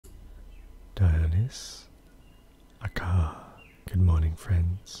Dionys, Aka. Good morning,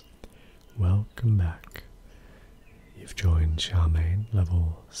 friends. Welcome back. You've joined Shaman,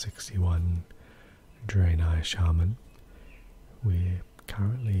 level 61 Draenei Shaman. We're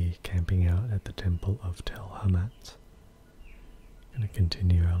currently camping out at the Temple of Tel Hamat. Going to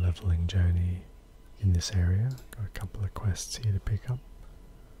continue our leveling journey in this area. Got a couple of quests here to pick up.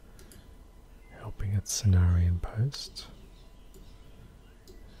 Helping at Cenarian Post.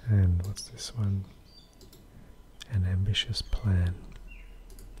 And what's this one? An ambitious plan.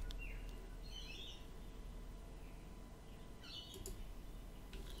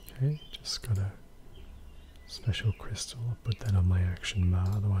 Okay, just got a special crystal. I'll put that on my action bar,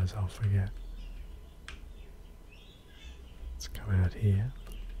 otherwise I'll forget. Let's go out here.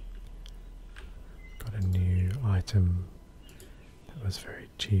 Got a new item that was very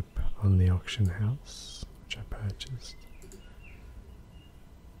cheap on the auction house, which I purchased.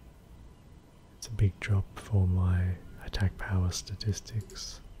 It's a big drop for my attack power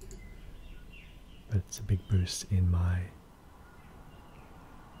statistics, but it's a big boost in my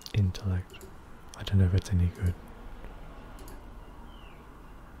intellect. I don't know if it's any good.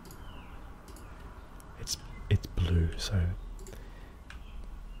 It's blue, so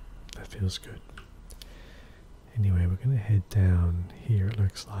that feels good. Anyway, we're going to head down here. It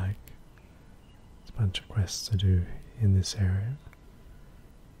looks like there's a bunch of quests to do in this area.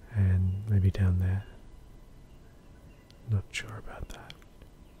 And maybe down there. Not sure about that.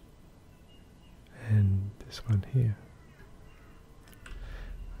 And this one here.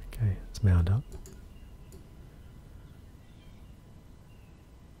 Okay, let's mount up.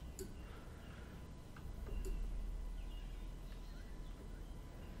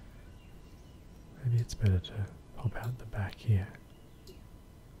 Maybe it's better to pop out the back here.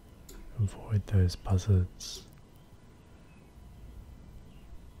 Avoid those buzzards.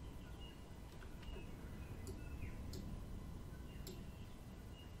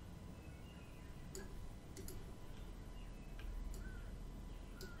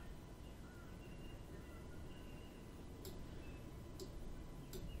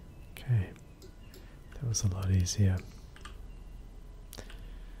 Okay, that was a lot easier.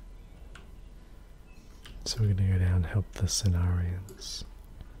 So we're going to go down and help the Cenarians.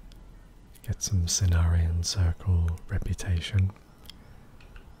 Get some Cenarian Circle reputation.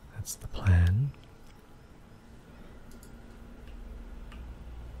 That's the plan.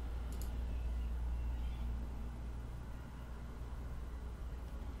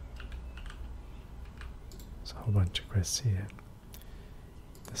 There's a whole bunch of quests here.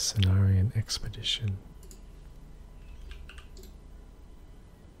 The Cenarian Expedition.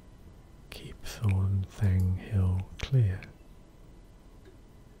 Keep Thornthang Hill clear.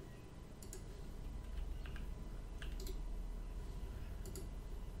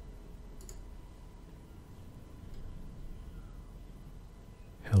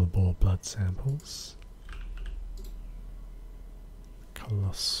 Hellboar blood samples.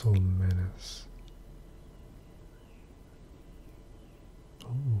 Colossal menace.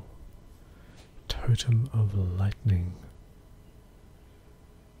 Oh, Totem of Lightning.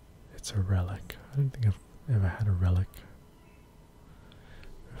 It's a relic. I don't think I've ever had a relic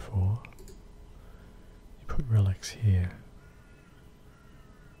before. You put relics here.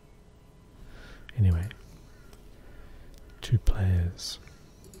 Anyway, 2 players.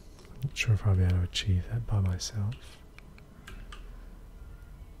 I'm not sure if I'll be able to achieve that by myself.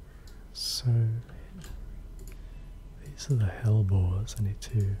 So these are the Hellboars. I need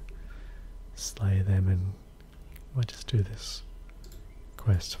to slay them, and I might just do this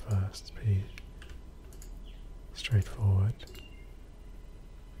quest first. Pretty straightforward.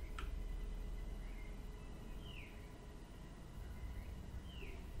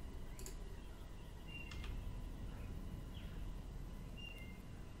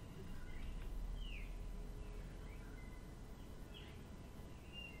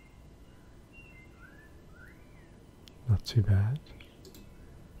 Not too bad.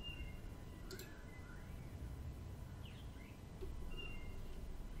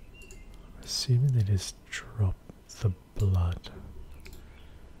 Assuming they just drop the blood.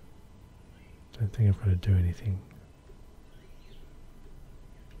 Don't think I've got to do anything.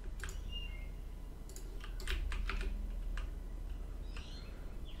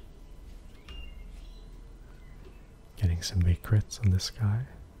 Getting some big crits on this guy.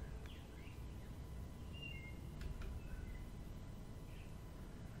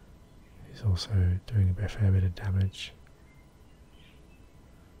 He's also doing a fair bit of damage.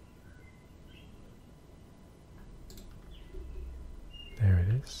 There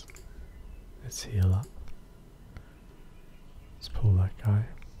it is. Let's heal up. Let's pull that guy.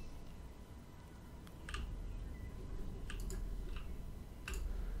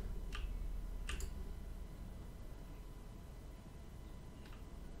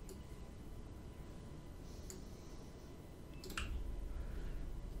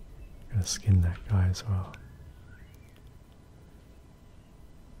 gonna skin that guy as well.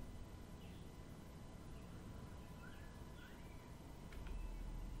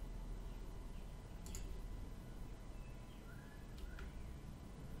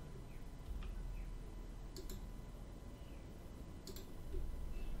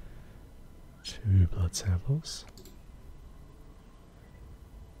 Two blood samples.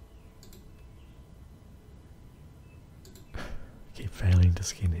 Keep failing to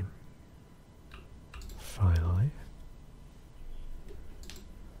skin him. Finally.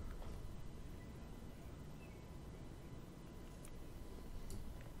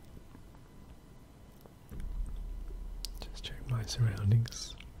 Just check my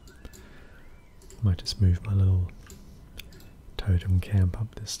surroundings. Might just move my little totem camp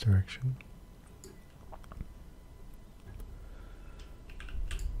up this direction.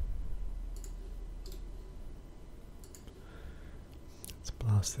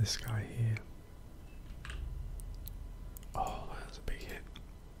 Blast this guy here. Oh, that was a big hit.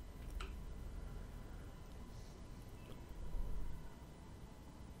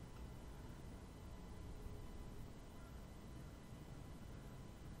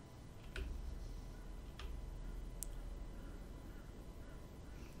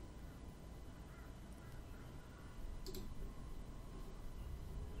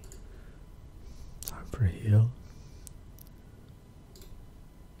 Time for a heal.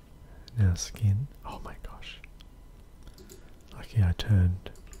 Now skin. Oh my gosh. Lucky I turned.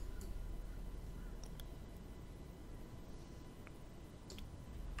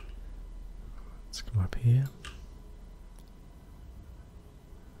 Let's come up here.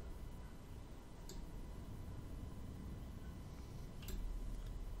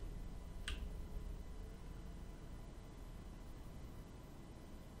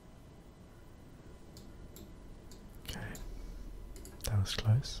 Okay. That was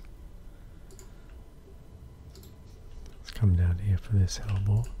close. Come down here for this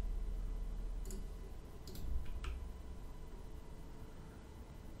hellbore.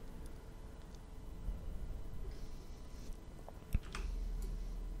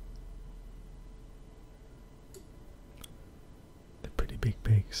 They're pretty big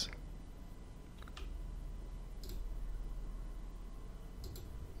pigs.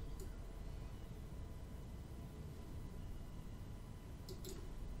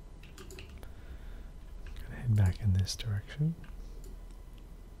 Back in this direction.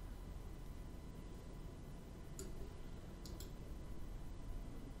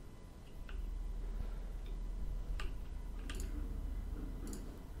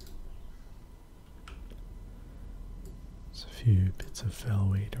 There's a few bits of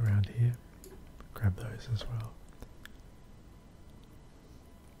fellweed around here. Grab those as well.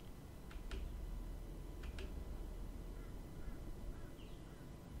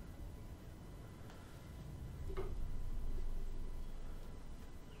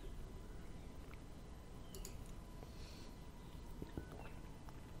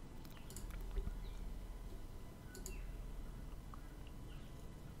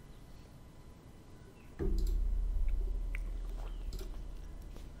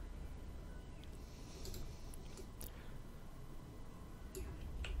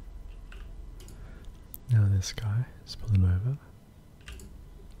 Now this guy, let's pull him over.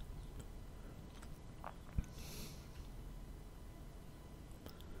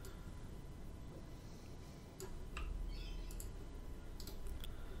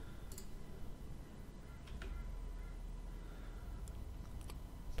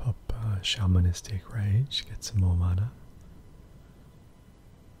 Pop Shamanistic Rage, get some more mana.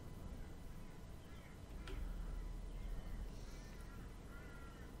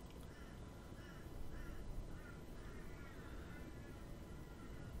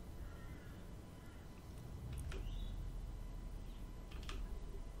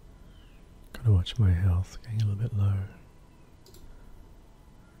 Gotta watch my health, getting a little bit low.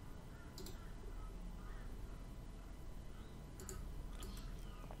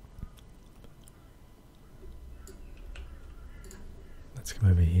 Let's come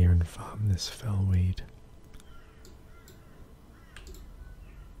over here and farm this fellweed.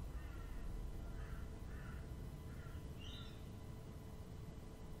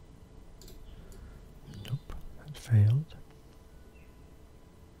 Nope, that failed.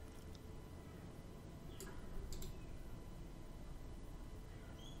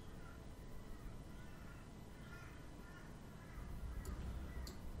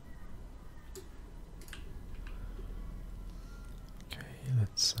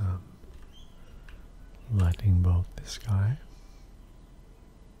 Let's lightning bolt this guy.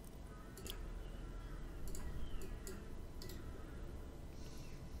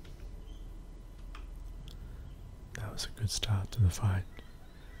 was a good start to the fight.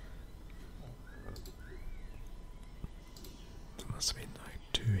 It must have been like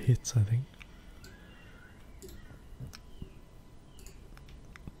 2 hits, I think.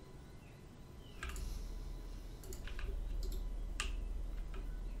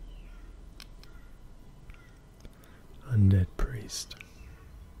 Undead priest.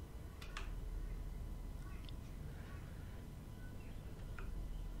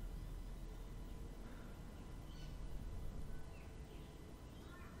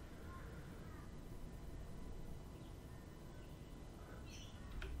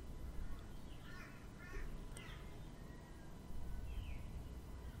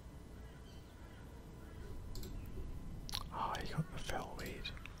 Oh, he got the fell weed.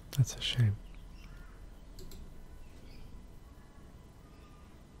 That's a shame.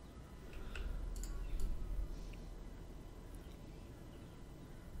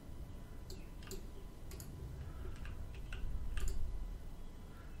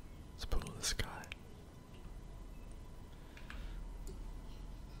 Let's pull this guy.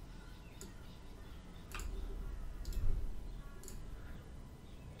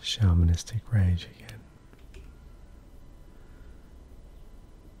 Shamanistic rage again.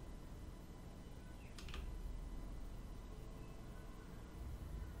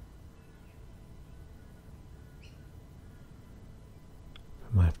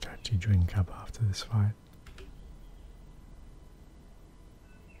 I might have to actually drink up after this fight.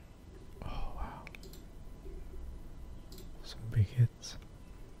 Oh wow. Some big hits.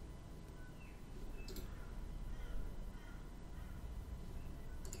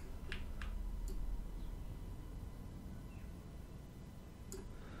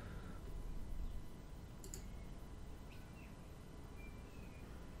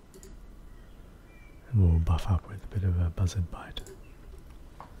 And we'll buff up with a bit of a buzzard bite.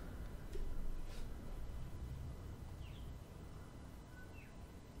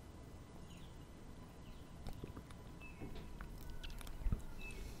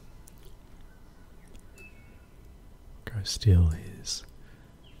 Go steal his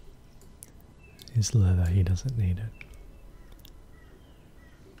leather, he doesn't need it.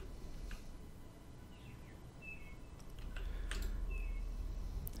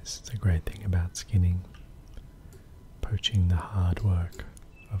 This is the great thing about skinning, poaching the hard work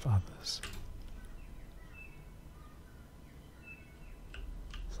of others.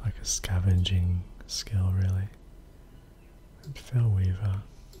 It's like a scavenging skill, really. And Fellweaver,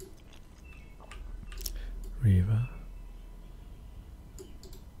 Reaver,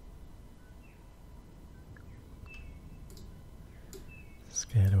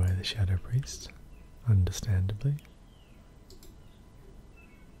 scared away the Shadow Priest, understandably.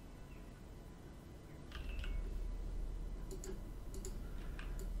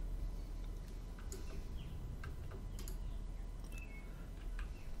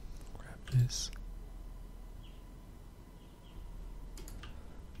 Grab this.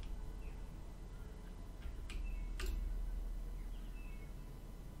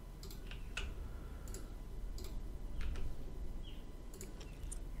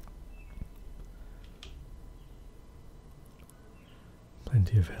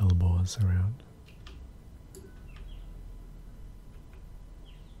 Plenty of hellboars around.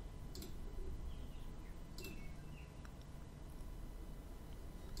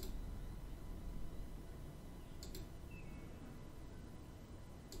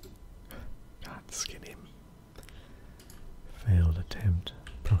 Can't skin him. Failed attempt.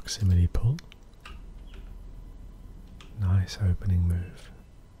 Proximity pull. Nice opening move.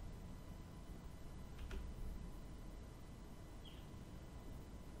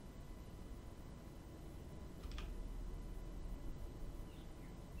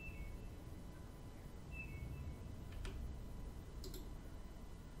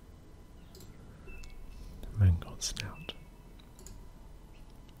 Mangled snout.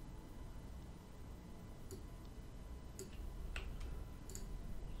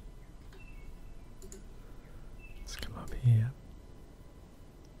 Let's come up here.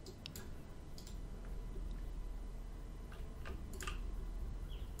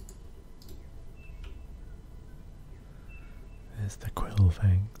 There's the quill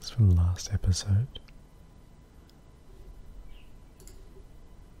fangs from last episode.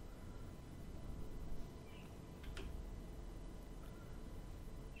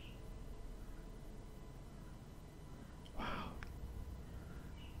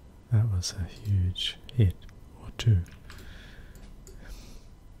 That was a huge hit, or two.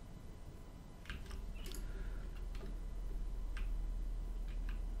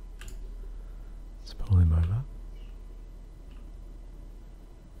 Let's pull him over.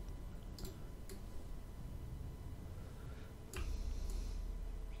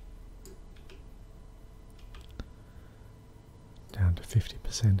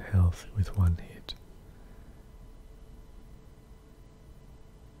 50% health with one hit.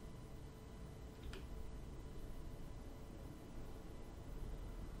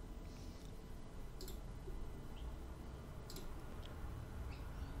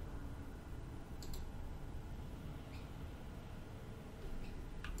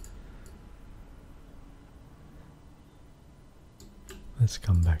 Let's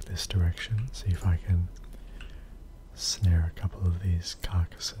come back this direction, see if I can snare a couple of these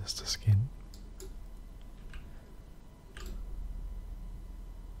carcasses to skin.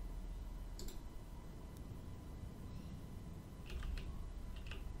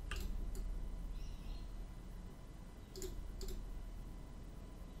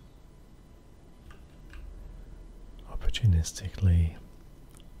 Opportunistically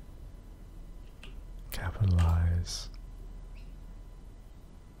capitalize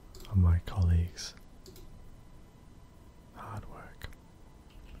on my colleagues' hard work.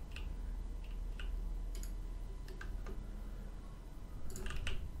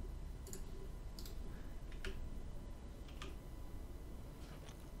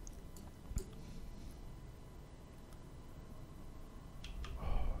 Oh,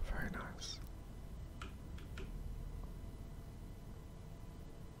 very nice.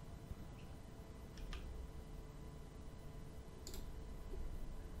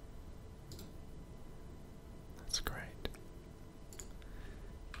 That's great.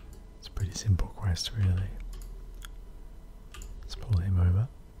 It's a pretty simple quest, really. Let's pull him over.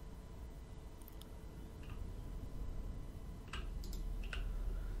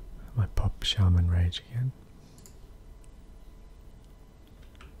 I might pop Shaman Rage again.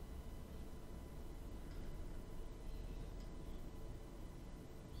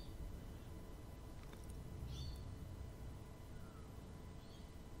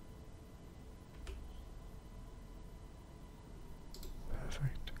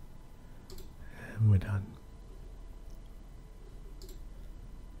 Perfect. And we're done.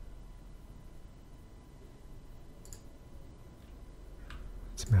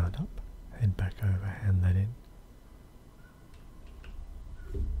 Let's mount up, head back over, hand that in.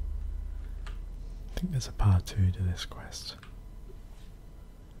 I think there's a part 2 to this quest.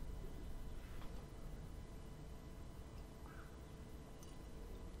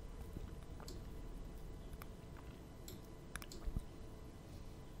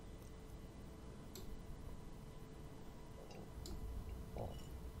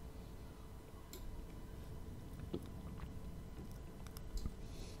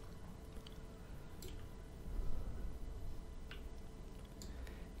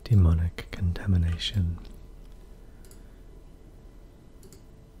 Demonic contamination.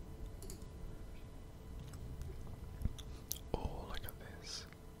 Oh, look at this.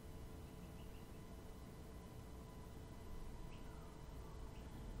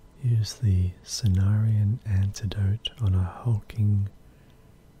 Use the Cenarian antidote on a hulking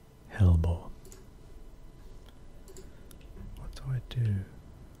hellboar. What do I do?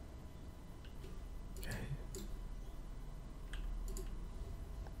 Okay.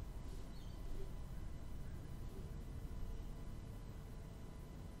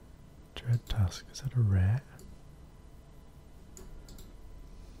 Dread Tusk, is that a rare?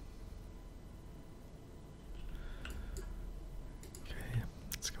 Okay,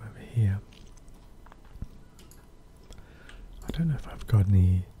 let's go over here. I don't know if I've got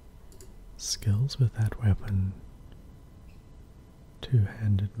any skills with that weapon.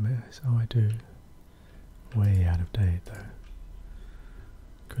 Two-handed mace. Oh, I do. Way out of date though.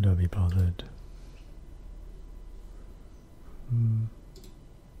 Could I be bothered?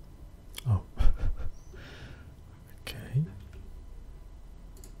 Oh. Okay.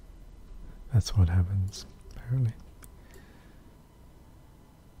 That's what happens, apparently.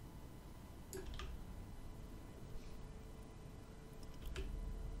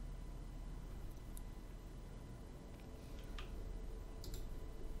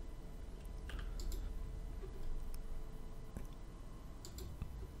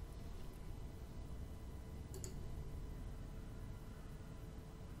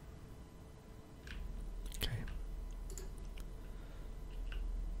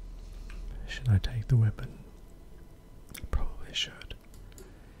 Should I take the weapon? Probably should.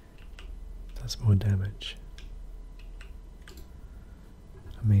 Does more damage.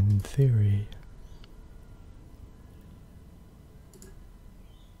 I mean, in theory,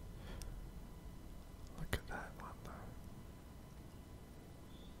 look at that one though.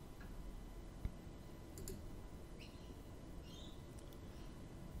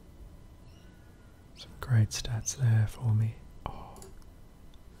 Some great stats there for me.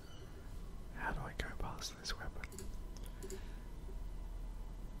 How do I go past this weapon?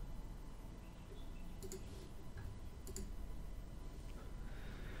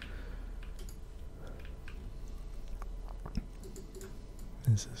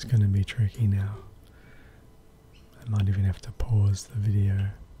 This is going to be tricky now. I might even have to pause the video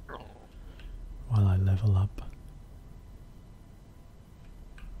while I level up.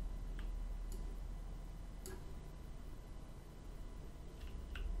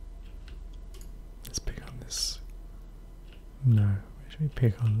 Let's pick on this. No, where should we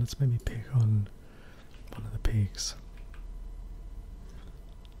pick on? Let's maybe pick on one of the peaks.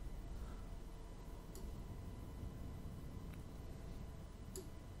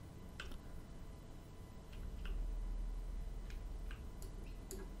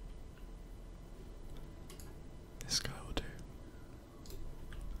 This guy will do.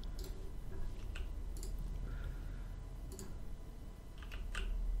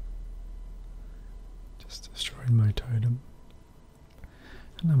 Just destroyed my totem.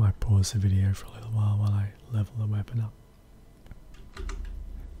 And I might pause the video for a little while I level the weapon up.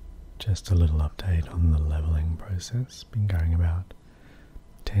 Just a little update on the leveling process. Been going about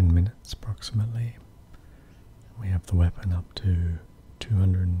 10 minutes approximately. We have the weapon up to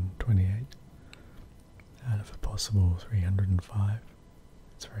 228 out of a possible 305.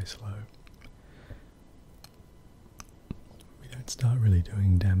 It's very slow. We don't start really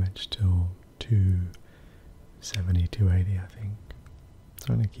doing damage till 270, 280 I think. It's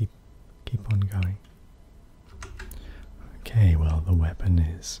going to keep on going. Okay, well the weapon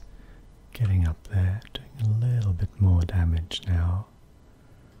is getting up there, doing a little bit more damage now.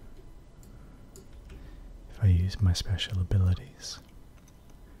 If I use my special abilities.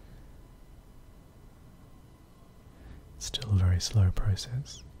 It's still a very slow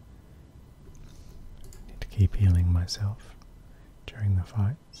process. I need to keep healing myself during the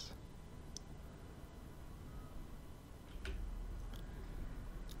fights.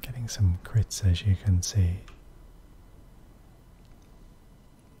 Getting some crits, as you can see.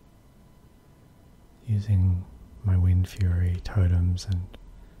 Using my Wind Fury totems and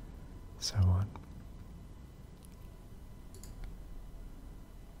so on.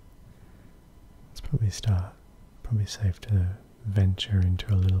 Let's probably safe to venture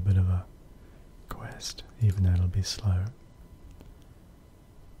into a little bit of a quest, even though it'll be slow.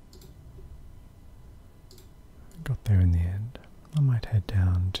 Got there in the end. I might head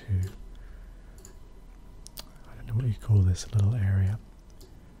down to, I don't know what you call this little area,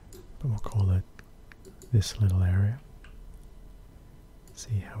 but we'll call it this little area.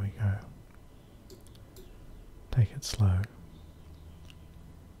 See how we go. Take it slow.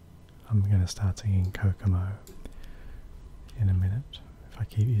 I'm going to start singing Kokomo in a minute if I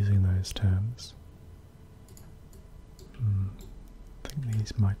keep using those terms. I think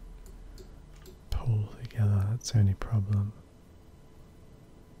these might pull together, that's the only problem.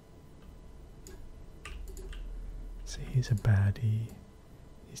 See, he's a baddie.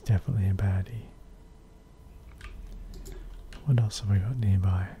 He's definitely a baddie. What else have I got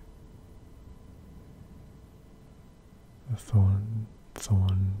nearby? The thorn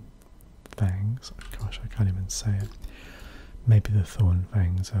fangs. Gosh, I can't even say it. Maybe the thorn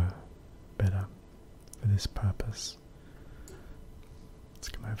fangs are better for this purpose. Let's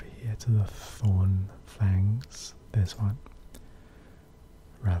come over here to the thorn fangs. There's one.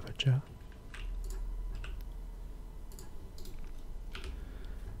 Ravager.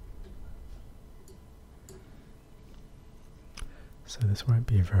 So this won't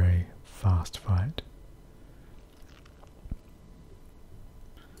be a very fast fight.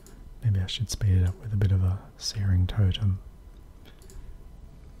 Maybe I should speed it up with a bit of a searing totem.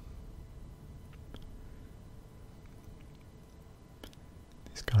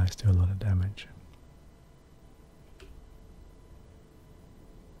 These guys do a lot of damage.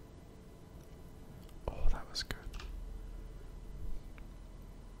 Oh, that was good.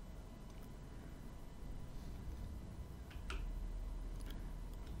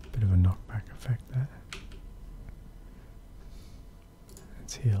 Bit of a knockback effect there.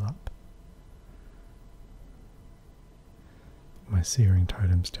 Let's heal up. My searing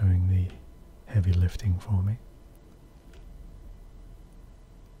totem's doing the heavy lifting for me.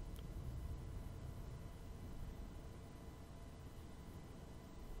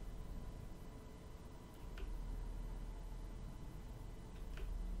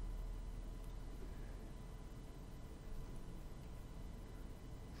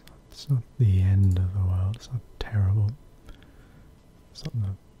 It's not the end of the world, it's not terrible. It's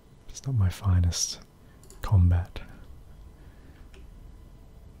not my finest combat.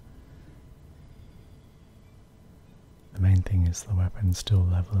 The main thing is the weapon still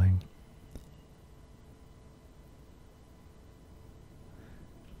leveling.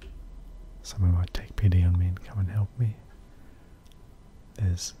 Someone might take pity on me and come and help me.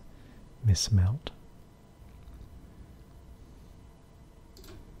 There's Miss Melt.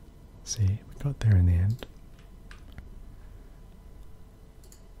 See, we got there in the end.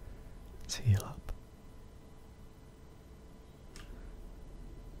 Let's heal up.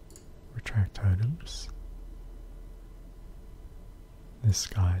 Retract totems. This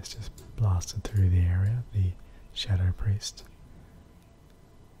guy is just blasted through the area, the Shadow Priest,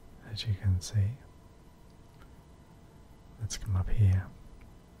 as you can see. Let's come up here.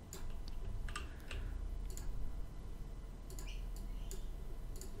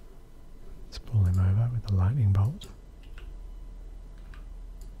 Let's pull him over with a lightning bolt.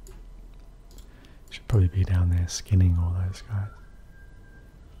 Should probably be down there skinning all those guys.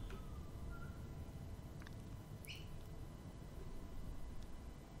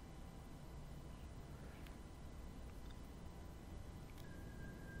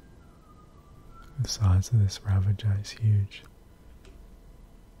 The size of this Ravager is huge.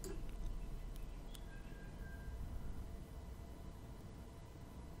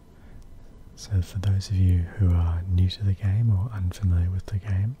 So for those of you who are new to the game or unfamiliar with the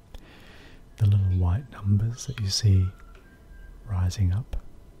game, the little white numbers that you see rising up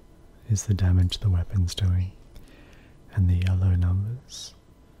is the damage the weapon's doing, and the yellow numbers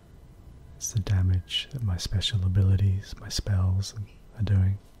is the damage that my special abilities, my spells are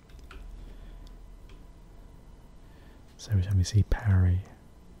doing. So every time you see parry,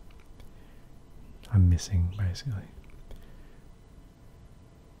 I'm missing basically.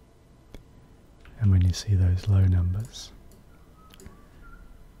 And when you see those low numbers,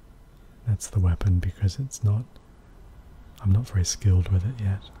 that's the weapon, because I'm not very skilled with it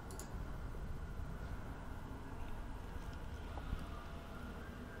yet.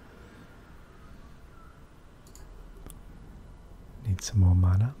 Need some more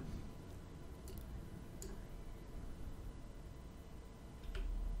mana.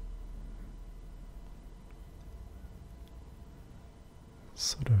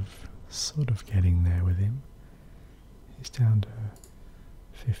 Sort of getting there with him. He's down to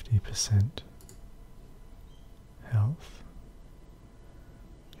 50% health.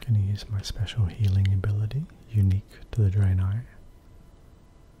 I'm going to use my special healing ability, unique to the Draenei.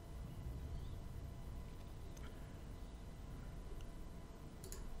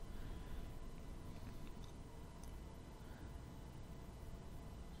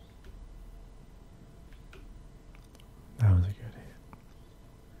 That was a good hit.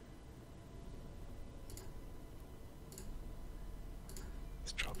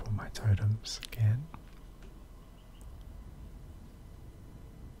 Let's drop all my totems again.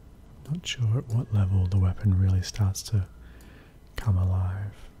 I'm not sure at what level the weapon really starts to come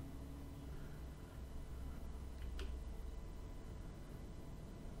alive.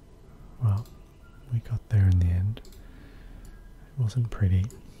 Well, we got there in the end. It wasn't pretty,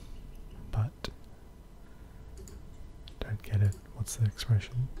 but don't get it. What's the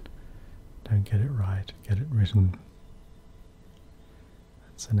expression? Don't get it right, get it written.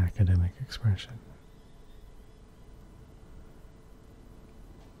 That's an academic expression.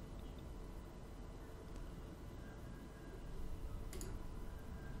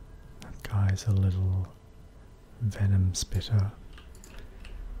 That guy's a little venom spitter,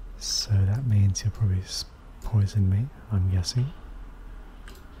 so that means he'll probably poison me, I'm guessing.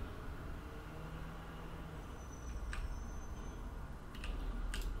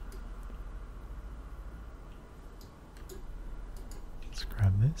 Let's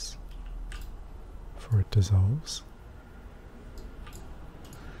grab this before it dissolves.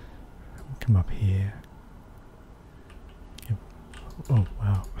 Come up here. Oh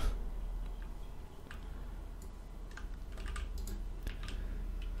wow.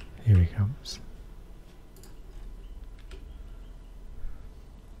 Here he comes.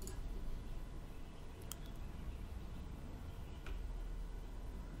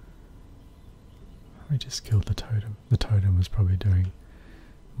 I just killed the totem. The totem was probably doing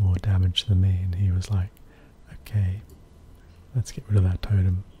more damage than me, and he was like, okay, let's get rid of that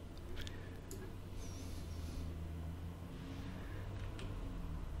totem.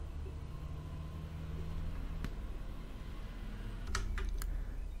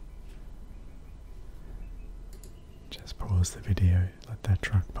 Just pause the video, let that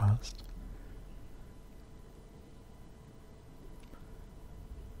truck past.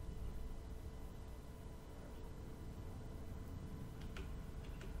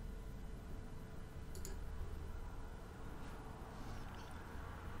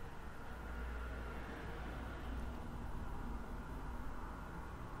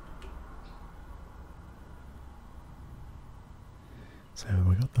 So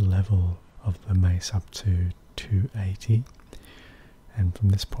we got the level of the mace up to 280, and from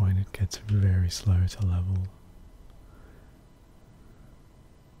this point it gets very slow to level.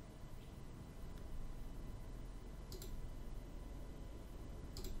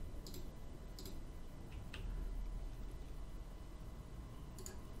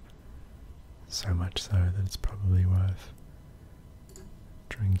 So much so that it's probably worth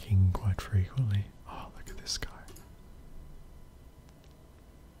drinking quite frequently. Oh, look at this guy.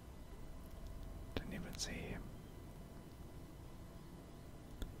 Didn't even see him.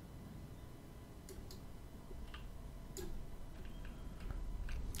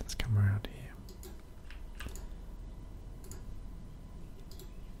 Let's come around here.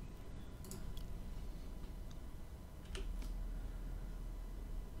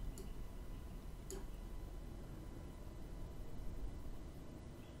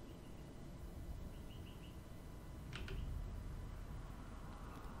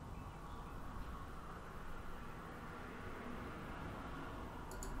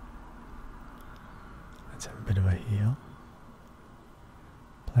 Let's have a bit of a heal.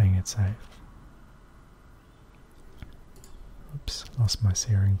 Playing it safe. Oops, lost my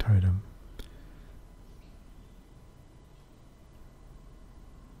searing totem.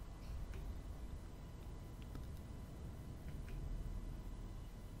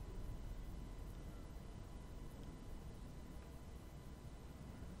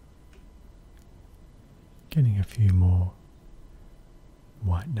 Getting a few more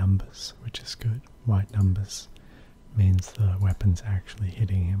white numbers, which is good. White numbers means the weapon's actually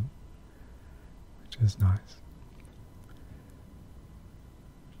hitting him, which is nice.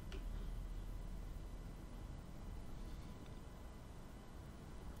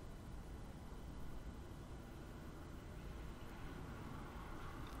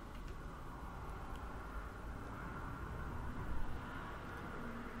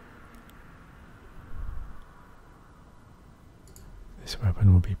 This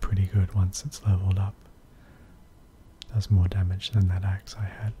weapon will be pretty good once it's leveled up. Does more damage than that axe I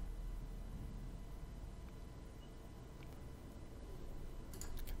had.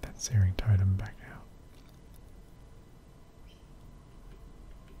 Get that searing totem back out.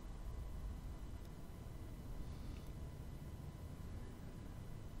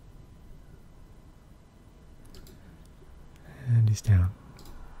 And he's down.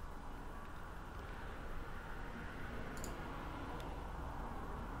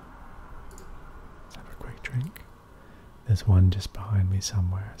 Let's have a quick drink. There's one just behind me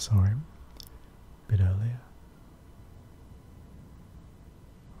somewhere. I saw him a bit earlier.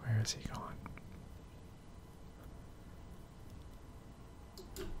 Where has he gone?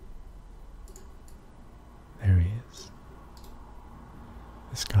 There he is.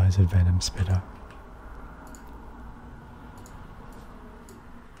 This guy's a venom spitter.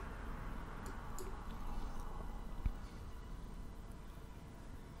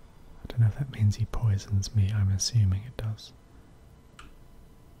 I don't know if that means he poisons me. I'm assuming it does.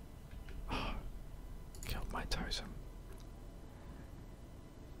 Oh, killed my totem.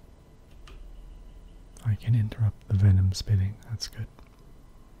 I can interrupt the venom spitting. That's good.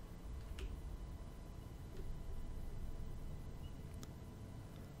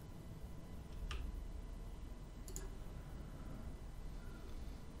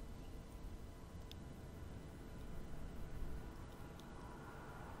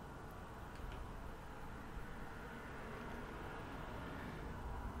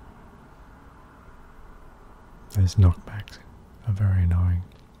 Those knockbacks are very annoying.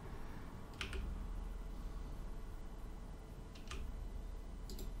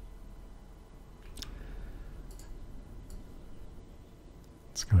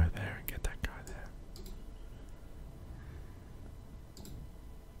 Let's go out there and get that guy there.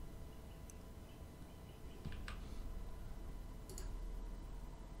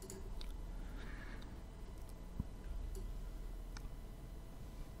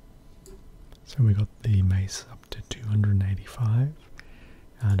 So we got the mace up to 285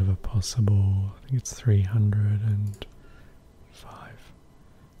 out of a possible, I think it's 305.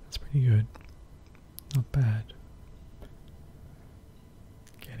 That's pretty good. Not bad.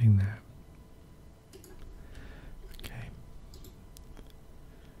 Getting there. Okay.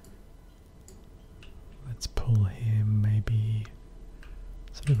 Let's pull him maybe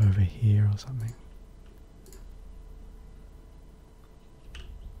sort of over here or something.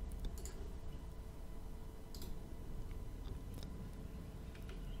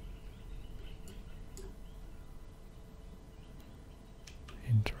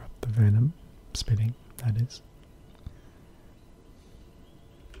 Interrupt the venom spitting, that is.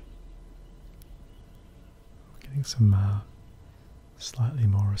 Getting some slightly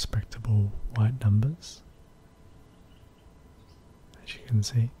more respectable white numbers, as you can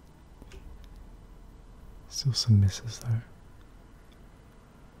see. Still some misses though.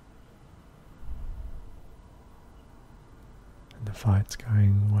 And the fight's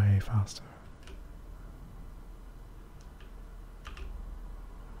going way faster.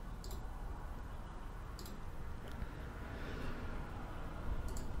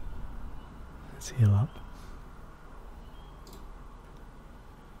 Let's heal up.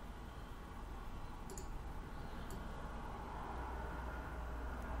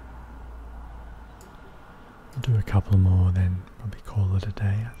 I'll do a couple more, then probably call it a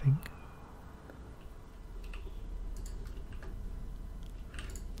day, I think.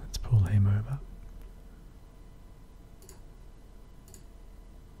 Let's pull him over.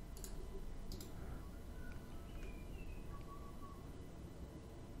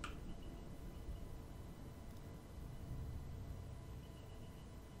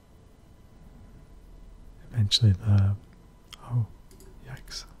 Eventually oh,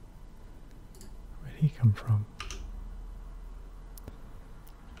 yikes. Where'd he come from?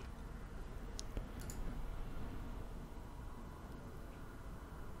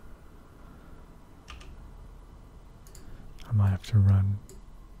 I might have to run.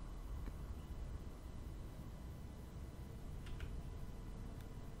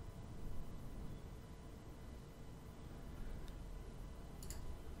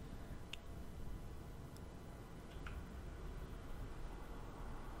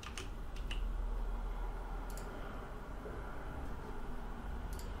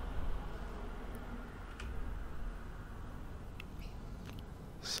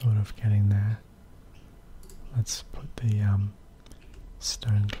 Sort of getting there. Let's put the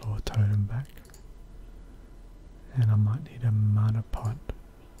stone claw totem back, and I might need a mana pot.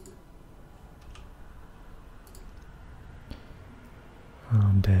 Oh,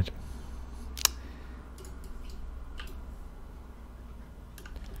 I'm dead.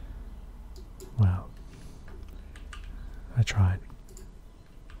 Well, I tried.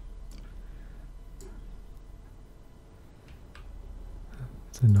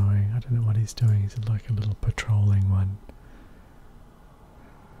 It's annoying. I don't know what he's doing. He's like a little patrolling one.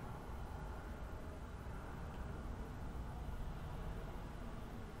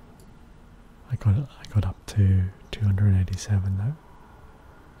 I got up to 287 though.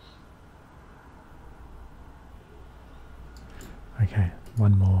 Okay,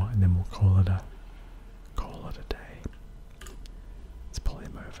 one more and then we'll call it a day. Let's pull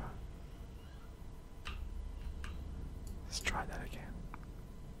him over. Let's try that again.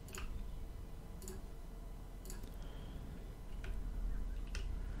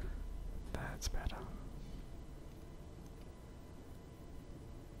 That's better.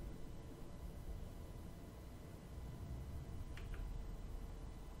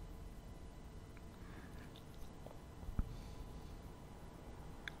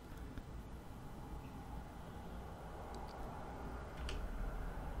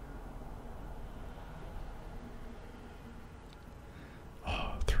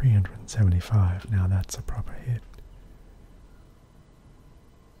 Oh, 375. Now that's a proper hit.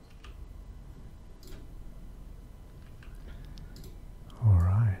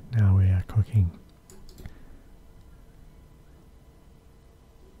 Alright, now we are cooking.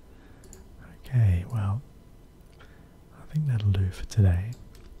 Okay, well, I think that'll do for today.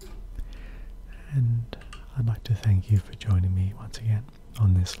 And I'd like to thank you for joining me once again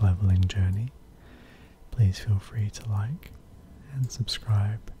on this leveling journey. Please feel free to like and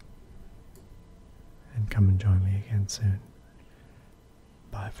subscribe, and come and join me again soon.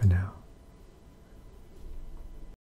 Bye for now.